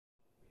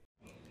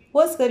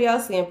What's good, y'all?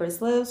 It's the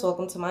Empress Lives.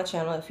 Welcome to my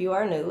channel. If you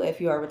are new,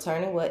 if you are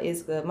returning, what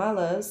is good, my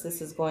loves?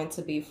 This is going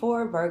to be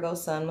for Virgo,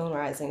 Sun, Moon,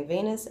 Rising,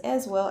 Venus,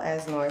 as well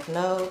as North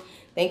Node.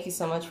 Thank you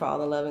so much for all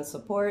the love and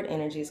support.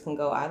 Energies can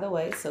go either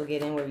way, so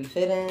get in where you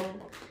fit in.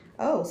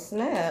 Oh,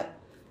 snap.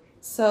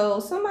 So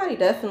somebody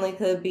definitely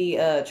could be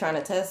trying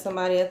to test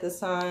somebody at this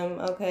time,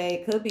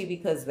 okay? Could be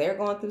because they're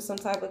going through some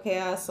type of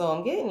chaos. So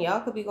I'm getting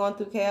y'all could be going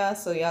through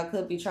chaos, so y'all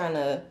could be trying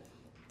to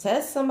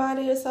test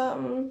somebody or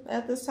something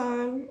at this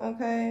time,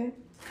 okay?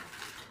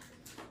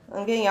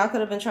 I'm getting y'all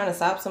could have been trying to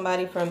stop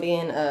somebody from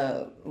being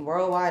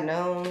worldwide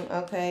known.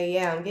 Okay,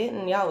 yeah, I'm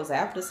getting y'all was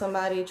after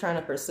somebody trying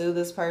to pursue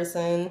this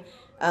person.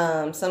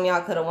 Some of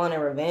y'all could have wanted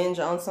revenge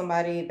on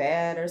somebody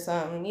bad or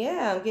something.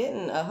 Yeah, I'm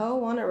getting a hoe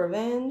wanted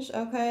revenge.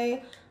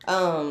 Okay,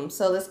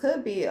 so this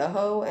could be a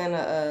hoe and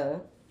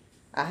a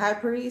high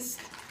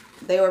priest.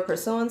 They were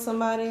pursuing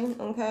somebody.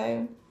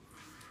 Okay.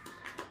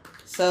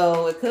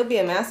 So it could be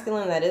a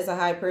masculine that is a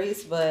high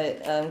priest,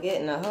 but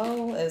getting a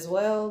hoe as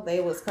well. They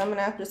was coming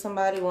after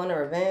somebody, wanting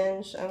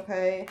revenge.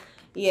 Okay.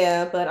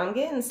 Yeah, but I'm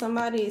getting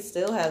somebody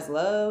still has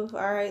love.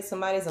 All right.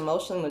 Somebody's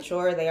emotionally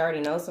mature. They already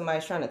know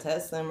somebody's trying to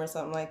test them or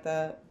something like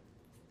that.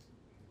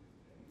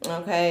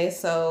 Okay,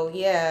 so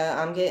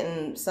yeah, I'm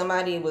getting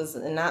somebody was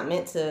not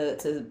meant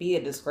to be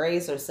a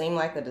disgrace or seem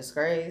like a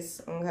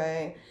disgrace.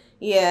 Okay,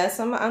 yeah,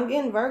 I'm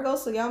getting Virgo,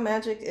 so y'all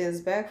magic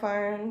is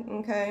backfiring.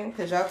 Okay,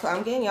 because y'all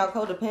I'm getting y'all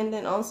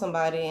codependent on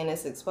somebody and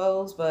it's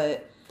exposed,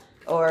 but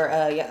or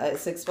yeah,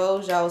 it's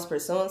exposed. Y'all was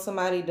pursuing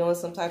somebody, doing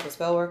some type of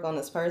spell work on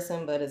this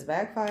person, but it's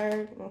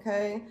backfired.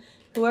 Okay.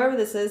 Whoever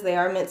this is, they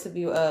are meant to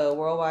be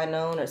worldwide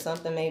known, or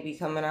something may be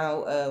coming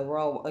out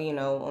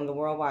on the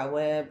World Wide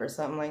Web or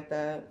something like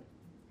that.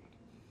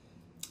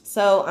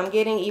 So I'm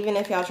getting, even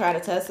if y'all try to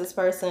test this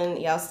person,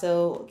 y'all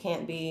still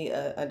can't be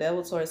a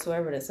devil towards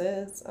whoever this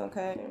is,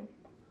 okay?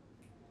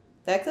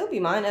 That could be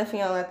mind effing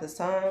y'all at this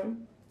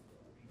time.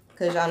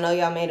 Because y'all know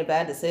y'all made a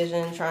bad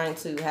decision trying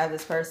to have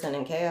this person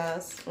in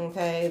chaos,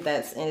 okay?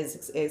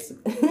 It's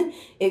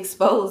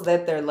exposed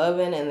that they're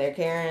loving and they're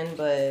caring,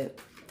 but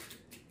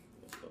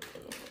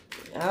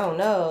I don't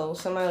know.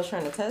 Somebody was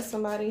trying to test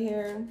somebody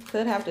here.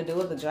 Could have to do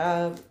with the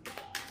job.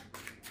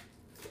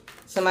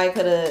 Somebody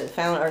could have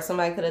found, or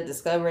somebody could have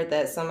discovered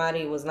that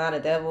somebody was not a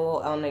devil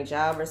on their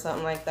job or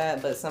something like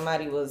that, but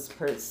somebody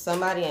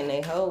in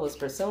their hoe was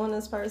pursuing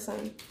this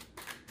person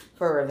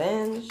for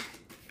revenge.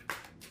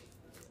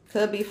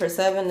 Could be for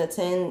 7 to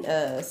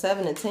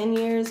 10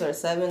 years or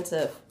 7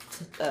 to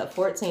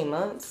 14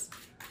 months.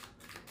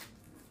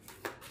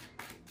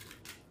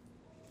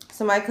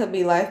 Somebody could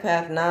be life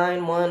path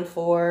 9, 1,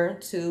 4,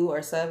 2,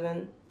 or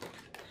 7.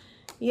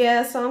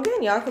 Yeah, so I'm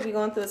getting y'all could be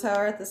going through a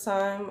tower at this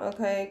time,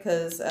 okay?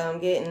 Because I'm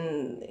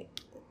getting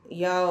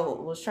y'all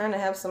was trying to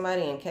have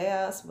somebody in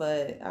chaos,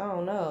 but I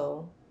don't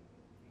know.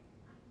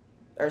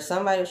 Or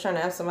somebody was trying to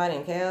have somebody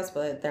in chaos,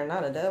 but they're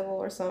not a devil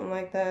or something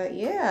like that.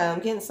 Yeah,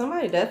 I'm getting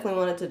somebody definitely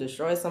wanted to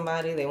destroy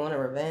somebody. They want a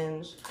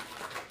revenge.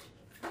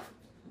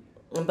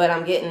 But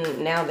I'm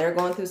getting now they're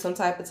going through some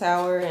type of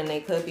tower and they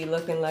could be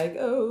looking like,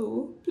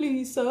 oh,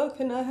 please, sir,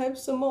 can I have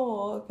some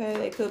more? Okay,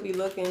 they could be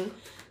looking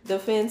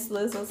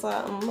defenseless or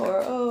something,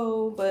 or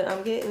oh, but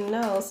I'm getting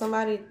no,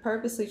 somebody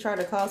purposely tried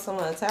to cause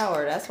someone a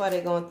tower. That's why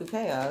they're going through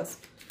chaos.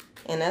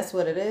 And that's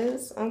what it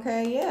is.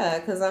 Okay, yeah,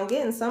 because I'm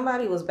getting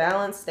somebody was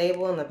balanced,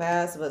 stable in the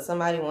past, but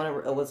somebody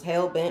was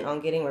hell-bent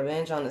on getting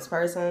revenge on this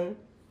person.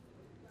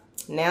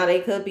 Now they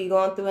could be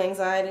going through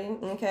anxiety,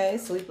 okay,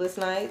 sleepless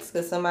nights,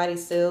 because somebody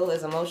still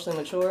is emotionally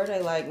mature.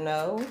 They like,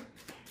 no,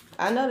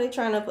 I know they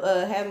trying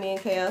to have me in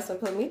chaos and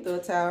put me through a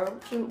tower.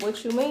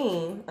 What you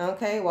mean?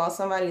 Okay, while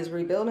somebody is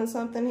rebuilding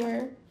something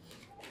here.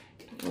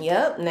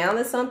 Yep, now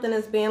that something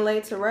is being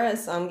laid to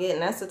rest, I'm getting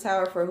that's a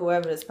tower for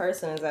whoever this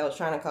person is that was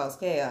trying to cause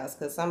chaos.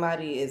 Because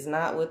somebody is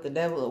not with the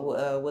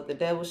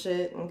devil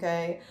shit,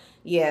 okay?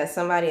 Yeah,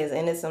 somebody is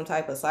in it some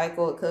type of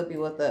cycle. It could be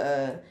with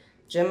the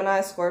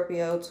Gemini,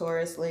 Scorpio,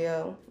 Taurus,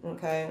 Leo,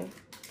 okay?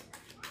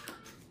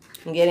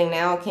 I'm getting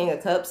now King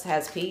of Cups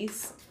has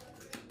peace.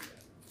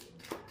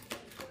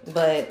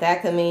 But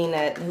that could mean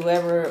that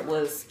whoever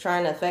was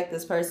trying to affect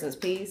this person's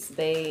peace,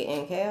 they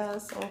in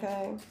chaos,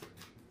 okay?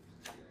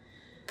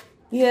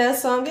 Yeah,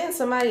 so I'm getting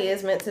somebody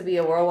is meant to be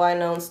a worldwide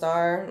known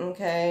star,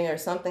 okay? Or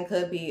something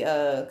could be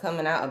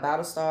coming out about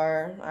a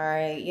star, all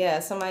right? Yeah,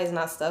 somebody's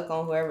not stuck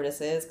on whoever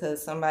this is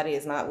because somebody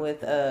is not with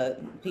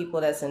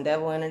people that's in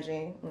devil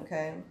energy,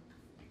 okay?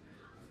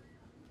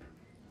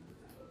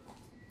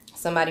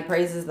 Somebody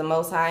praises the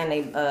Most High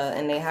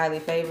and they highly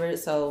favored,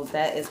 so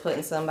that is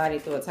putting somebody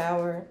through a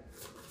tower.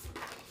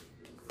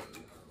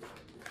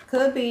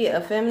 Could be a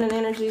feminine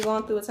energy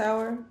going through a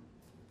tower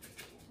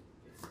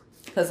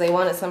because they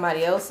wanted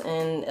somebody else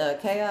in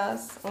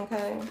chaos,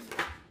 okay?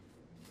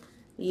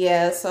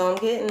 Yeah, so I'm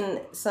getting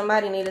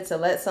somebody needed to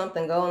let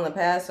something go in the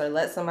past or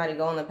let somebody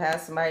go in the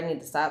past. Somebody need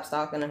to stop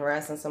stalking and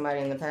harassing somebody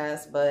in the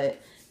past. But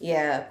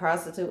yeah,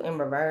 prostitute in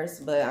reverse.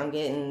 But I'm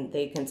getting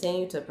they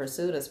continue to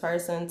pursue this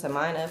person to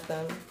mind F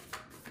them.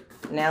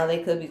 Now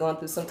they could be going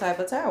through some type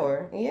of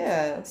tower.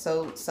 Yeah,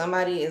 so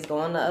somebody is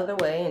going the other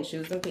way and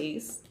choosing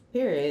peace,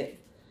 period.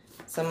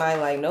 Somebody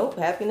like, nope,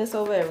 happiness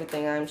over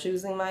everything. I'm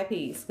choosing my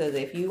peace. Because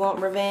if you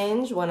want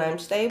revenge when I'm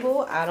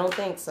stable, I don't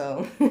think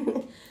so.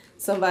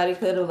 Somebody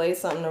could have laid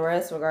something to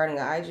rest regarding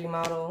an IG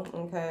model.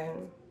 Okay.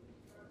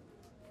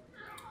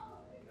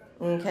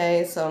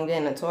 Okay, so I'm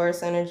getting a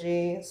Taurus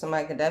energy.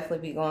 Somebody could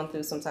definitely be going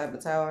through some type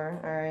of tower.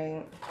 All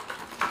right.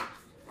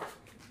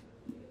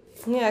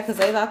 Yeah, because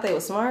they thought they were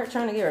smart,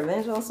 trying to get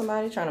revenge on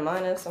somebody, trying to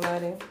mind up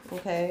somebody.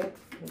 Okay,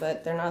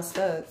 but they're not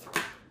stuck.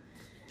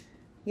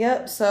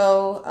 Yep,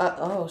 so,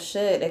 oh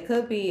shit, it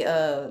could be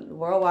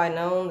worldwide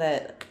known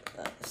that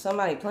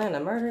somebody planned a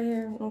murder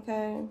here.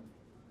 Okay.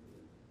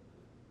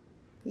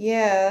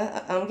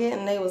 Yeah, I'm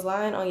getting they was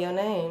lying on your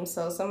name.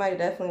 So somebody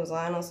definitely was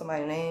lying on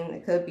somebody's name.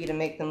 It could be to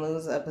make them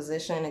lose a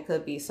position. It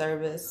could be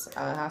service,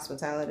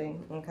 hospitality.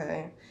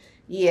 Okay.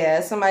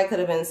 Yeah, somebody could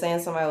have been saying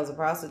somebody was a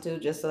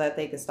prostitute just so that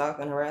they could stalk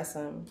and harass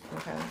them.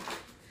 Okay.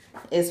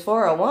 It's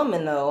for a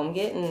woman, though. I'm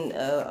getting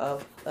a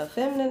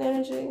feminine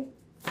energy.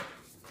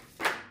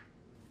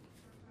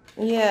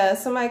 Yeah,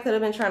 somebody could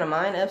have been trying to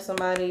mind up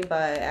somebody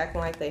by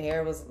acting like their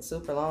hair was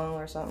super long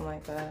or something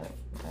like that.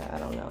 I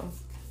don't know.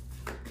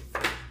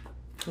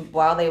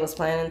 While they was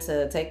planning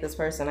to take this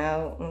person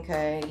out.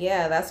 Okay,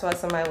 yeah, that's why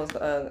somebody was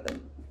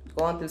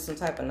going through some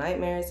type of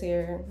nightmares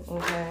here.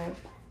 Okay,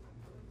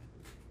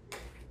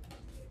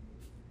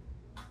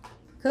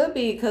 could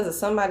be because of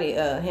somebody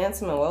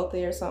handsome and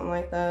wealthy or something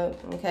like that.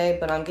 Okay,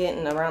 but I'm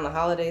getting around the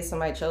holidays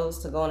somebody chose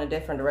to go in a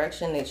different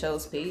direction. They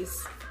chose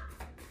peace.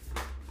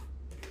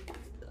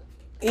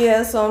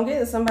 Yeah, so I'm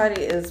getting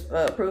somebody is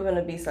proven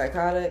to be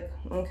psychotic.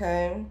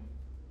 Okay.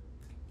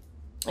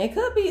 It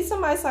could be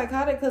somebody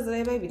psychotic because of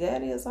their baby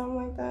daddy or something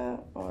like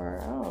that. Or,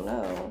 I don't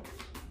know.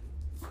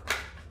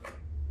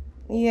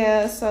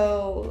 Yeah,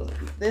 so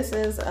this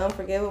is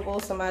unforgivable.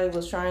 Somebody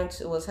was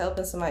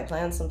helping somebody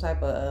plan some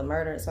type of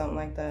murder or something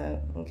like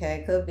that.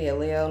 Okay, could be a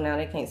Leo. Now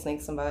they can't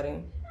sneak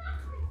somebody.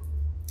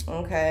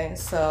 Okay,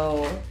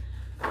 so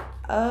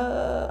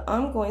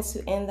I'm going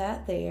to end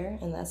that there.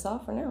 And that's all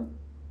for now.